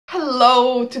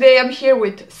Hello! Today I'm here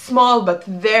with small but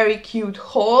very cute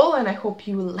haul, and I hope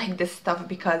you like this stuff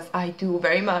because I do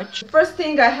very much. The first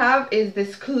thing I have is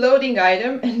this clothing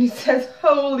item and it says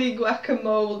holy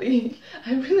guacamole.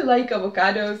 I really like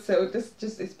avocados, so this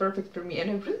just is perfect for me,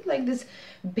 and I really like this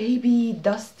baby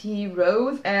dusty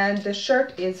rose, and the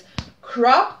shirt is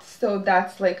cropped, so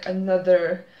that's like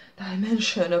another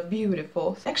dimension of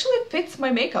beautiful. Actually it fits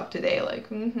my makeup today, like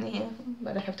yeah,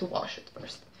 but I have to wash it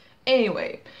first.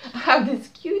 Anyway, I have these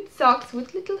cute socks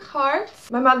with little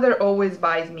hearts. My mother always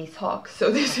buys me socks,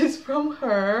 so this is from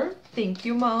her. Thank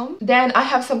you, Mom. Then I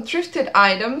have some thrifted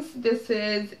items. This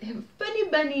is a funny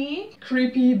bunny.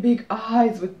 Creepy big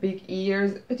eyes with big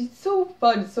ears. But it's so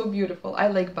fun, it's so beautiful. I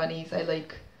like bunnies. I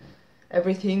like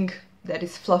everything that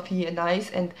is fluffy and nice.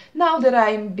 And now that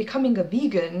I'm becoming a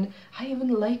vegan, I even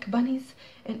like bunnies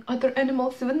and other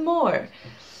animals even more.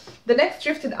 The next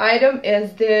thrifted item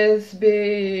is this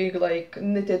big like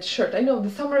knitted shirt. I know the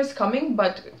summer is coming,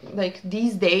 but like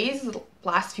these days,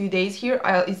 last few days here,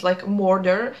 it's like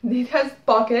mortar. It has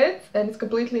pockets and it's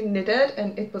completely knitted,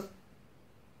 and it was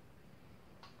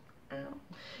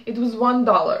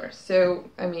 $1. So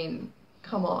I mean,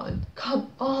 come on,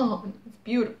 it's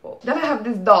beautiful. Then I have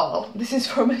this doll. This is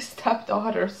for my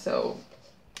stepdaughter, so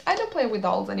I don't play with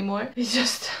dolls anymore. It's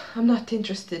just I'm not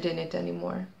interested in it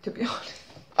anymore, to be honest.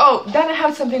 Oh, then I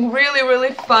have something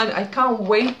really fun. I can't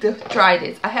wait to try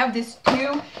this. I have these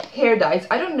two hair dyes.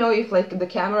 I don't know if like the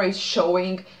camera is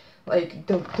showing like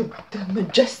the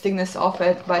majesticness of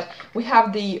it, but we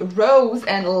have the rose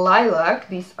and lilac.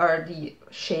 These are the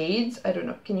shades. I don't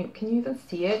know, can you even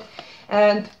see it?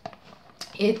 And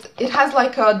it has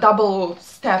like a double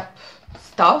step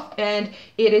stuff, and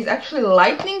it is actually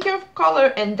lightening your color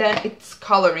and then it's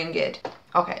coloring it.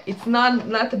 Okay, it's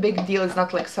not a big deal, it's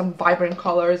not like some vibrant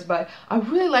colors, but I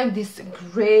really like these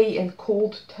gray and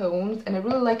cold tones, and I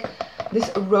really like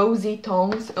this rosy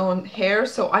tones on hair,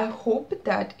 so I hope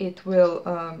that it will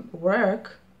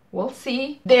work. We'll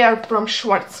see. They are from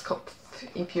Schwarzkopf,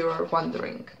 if you're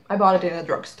wondering. I bought it in a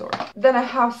drugstore. Then I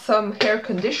have some hair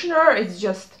conditioner. It's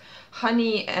just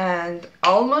honey and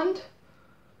almond.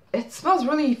 It smells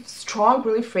really strong,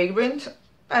 really fragrant.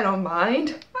 I don't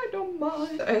mind.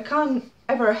 I can't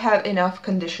ever have enough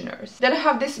conditioners. Then I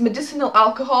have this medicinal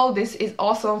alcohol. This is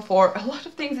awesome for a lot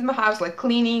of things in my house, like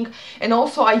cleaning, and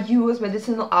also I use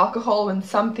medicinal alcohol when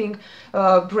something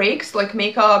breaks, like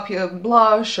makeup,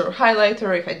 blush or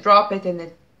highlighter. If I drop it and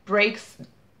it breaks,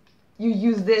 you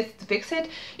use this to fix it.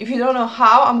 If you don't know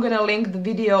how, I'm gonna link the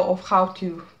video of how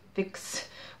to fix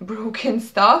broken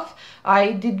stuff.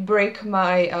 I did break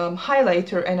my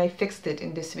highlighter and I fixed it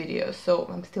in this video, so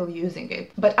I'm still using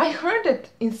it. But I heard that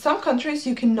in some countries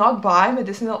you cannot buy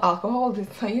medicinal alcohol.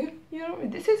 You know,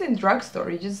 this is in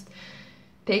drugstore. You just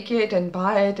take it and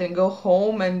buy it and go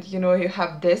home, and you know, you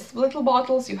have this little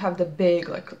bottles, you have the big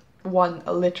like 1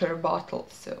 liter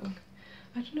bottles. So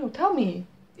I don't know, tell me,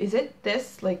 is it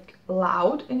this like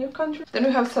loud in your country? Then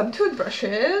we have some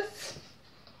toothbrushes.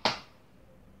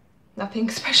 Nothing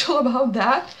special about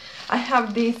that. I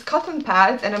have these cotton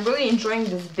pads, and I'm really enjoying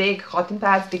these big cotton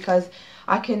pads because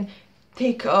I can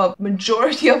take a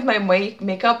majority of my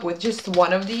makeup with just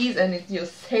one of these, and it's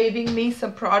just saving me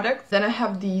some products. Then I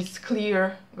have these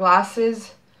clear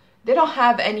glasses. They don't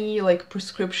have any like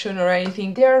prescription or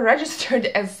anything. They're registered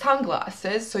as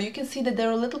sunglasses, so you can see that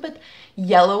they're a little bit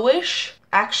yellowish,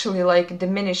 actually like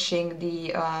diminishing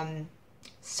the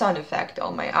sun effect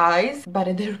on my eyes,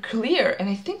 but they're clear, and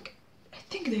I think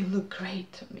they look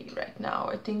great to me right now.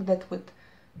 I think that with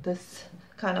this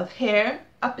kind of hair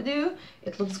updo,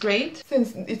 it looks great.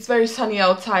 Since it's very sunny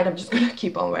outside, I'm just gonna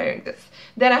keep on wearing this.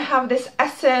 Then I have this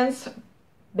Essence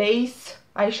base,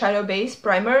 eyeshadow base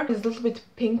primer. It's a little bit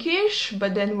pinkish,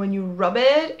 but then when you rub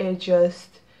it, it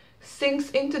just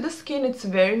sinks into the skin. It's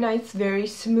very nice, very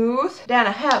smooth. Then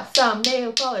I have some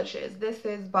nail polishes. This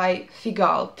is by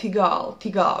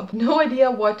Tigab. No idea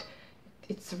what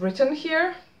it's written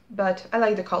here, but I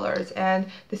like the colors. And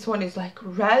this one is like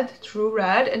red, true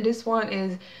red, and this one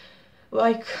is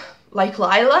like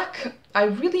lilac. I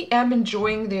really am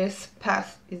enjoying this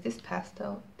is this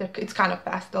pastel? It's kind of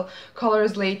pastel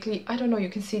colors lately. I don't know, you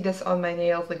can see this on my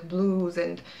nails, like blues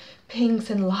and pinks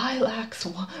and lilacs.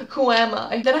 Who am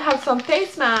I? Then I have some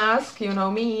face mask. You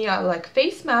know me, I like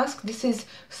face mask. This is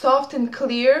soft and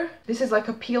clear. This is like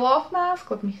a peel-off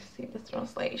mask. Let me see the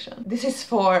translation. This is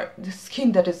for the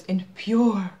skin that is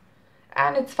impure,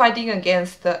 and it's fighting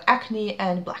against the acne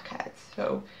and blackheads.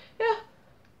 So yeah,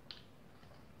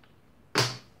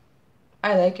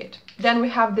 I like it. Then we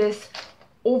have this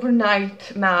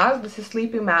overnight mask. This is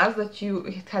sleeping mask that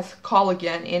it has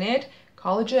collagen in it.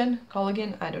 Collagen,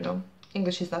 I don't know.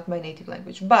 English is not my native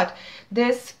language, but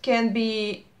this can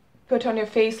be put on your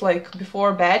face like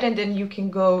before bed, and then you can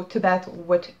go to bed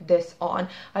with this on.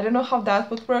 I don't know how that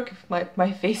would work. If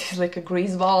my face is like a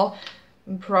grease ball,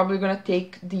 I'm probably gonna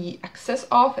take the excess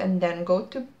off and then go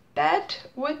to bed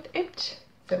with it.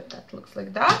 So that looks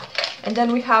like that. And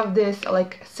then we have this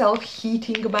like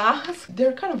self-heating mask.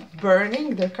 They're kind of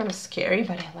burning, they're kind of scary,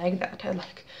 but I like that. I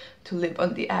like to live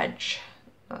on the edge.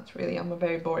 Not really, I'm a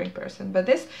very boring person. But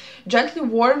this gently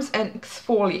warms and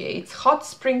exfoliates. Hot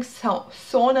spring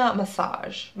sauna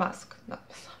massage mask, not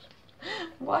massage.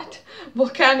 What?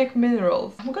 Volcanic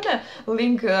minerals. I'm gonna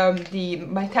link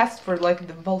my test for like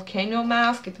the volcano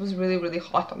mask. It was really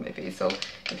hot on my face, so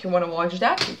if you want to watch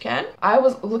that, you can. I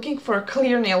was looking for a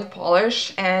clear nail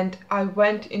polish, and I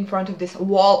went in front of this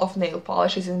wall of nail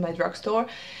polishes in my drugstore,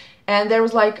 and there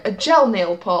was like a gel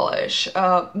nail polish,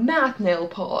 matte nail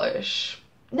polish,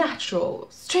 natural,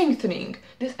 strengthening,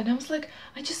 this, and I was like,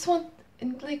 I just want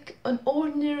like an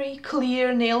ordinary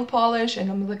clear nail polish,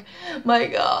 and I'm like, my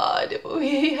god,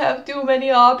 we have too many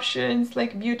options,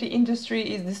 like beauty industry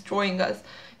is destroying us.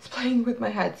 It's playing with my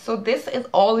head. So this is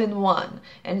all in one,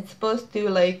 and it's supposed to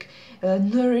like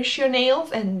nourish your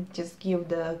nails and just give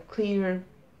the clear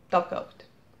top coat.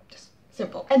 Just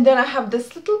simple. And then I have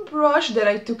this little brush that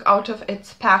I took out of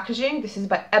its packaging. This is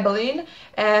by Ebeline,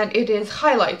 and it is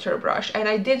highlighter brush, and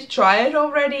I did try it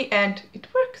already, and it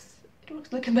works.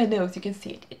 Look at my nose, you can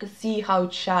see it. You can see how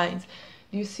it shines.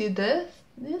 Do you see this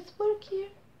work here?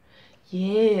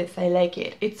 Yes, I like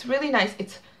it. It's really nice.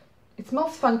 It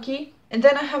smells funky. And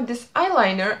then I have this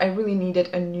eyeliner. I really needed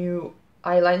a new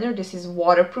eyeliner. This is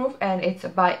waterproof, and it's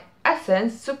by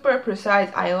Essence Super Precise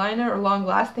Eyeliner, long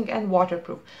lasting and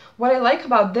waterproof. What I like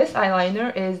about this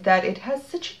eyeliner is that it has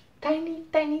such a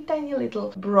tiny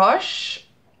little brush,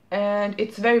 and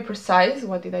it's very precise.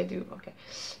 What did I do? Okay.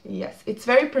 Yes, it's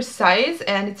very precise,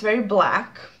 and it's very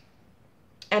black,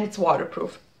 and it's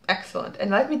waterproof. Excellent. And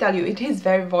let me tell you, it is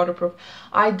very waterproof.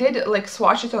 I did like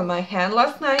swatch it on my hand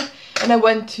last night, and I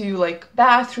went to like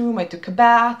bathroom, I took a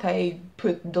bath, I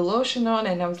put the lotion on,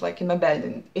 and I was like in my bed,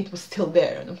 and it was still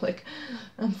there, and I'm like,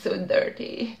 I'm so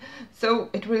dirty. So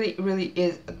it really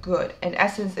is good. And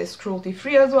Essence is cruelty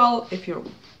free as well, if you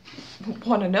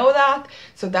want to know that,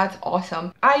 so that's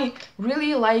awesome. I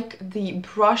really like the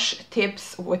brush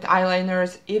tips with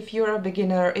eyeliners. If you're a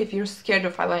beginner, if you're scared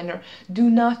of eyeliner, do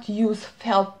not use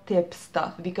felt tip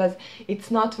stuff because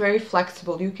it's not very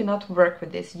flexible. You cannot work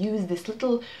with this. Use these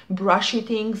little brushy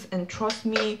things, and trust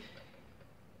me,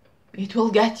 it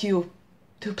will get you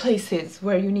to places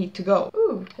where you need to go.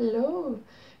 Ooh, hello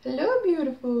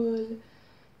beautiful.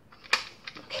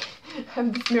 I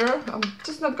have this mirror. I'm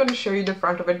just not going to show you the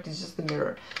front of it, it's just the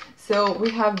mirror. So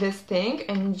we have this thing,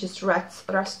 and you just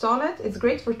rest on it. It's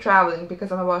great for traveling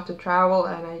because I'm about to travel,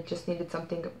 and I just needed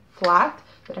something flat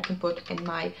that I can put in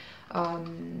my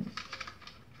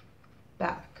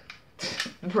bag.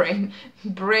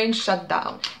 brain shut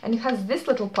down. And it has this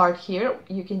little part here.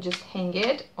 You can just hang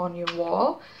it on your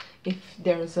wall if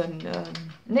there's a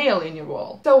nail in your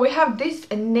wall. So we have this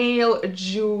nail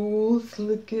jewels.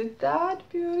 Look at that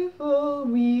beautiful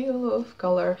wheel of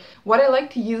color. What I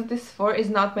like to use this for is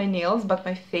not my nails but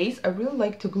my face. I really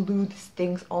like to glue these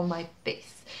things on my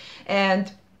face,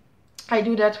 and I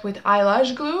do that with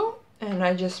eyelash glue, and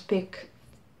I just pick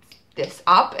this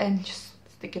up and just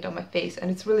stick it on my face, and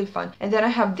it's really fun. And then I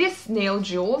have these nail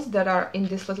jewels that are in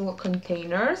these little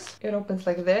containers. It opens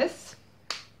like this,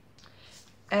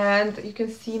 and you can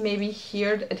see maybe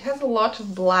here it has a lot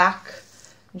of black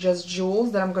just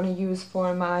jewels that I'm gonna use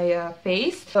for my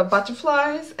face.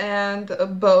 Butterflies and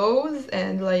bows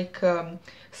and like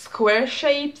square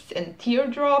shapes and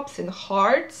teardrops and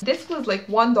hearts. This was like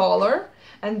 $1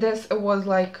 and this was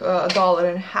like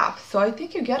 $1.50, so I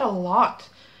think you get a lot.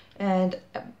 And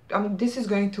this is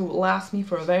going to last me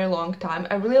for a very long time.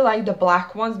 I really like the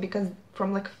black ones because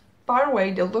from like far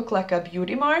away they look like a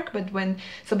beauty mark, but when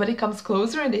somebody comes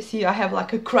closer and they see I have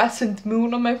like a crescent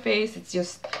moon on my face, it's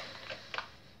just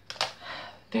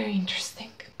very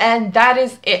interesting. And that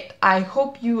is it. I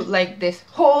hope you like this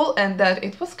haul and that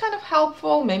it was kind of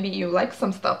helpful. Maybe you like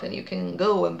some stuff and you can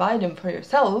go and buy them for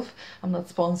yourself. I'm not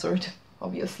sponsored,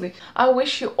 obviously. I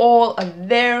wish you all a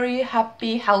very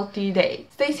happy, healthy day.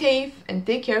 Stay safe and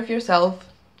take care of yourself.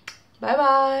 Bye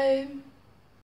bye.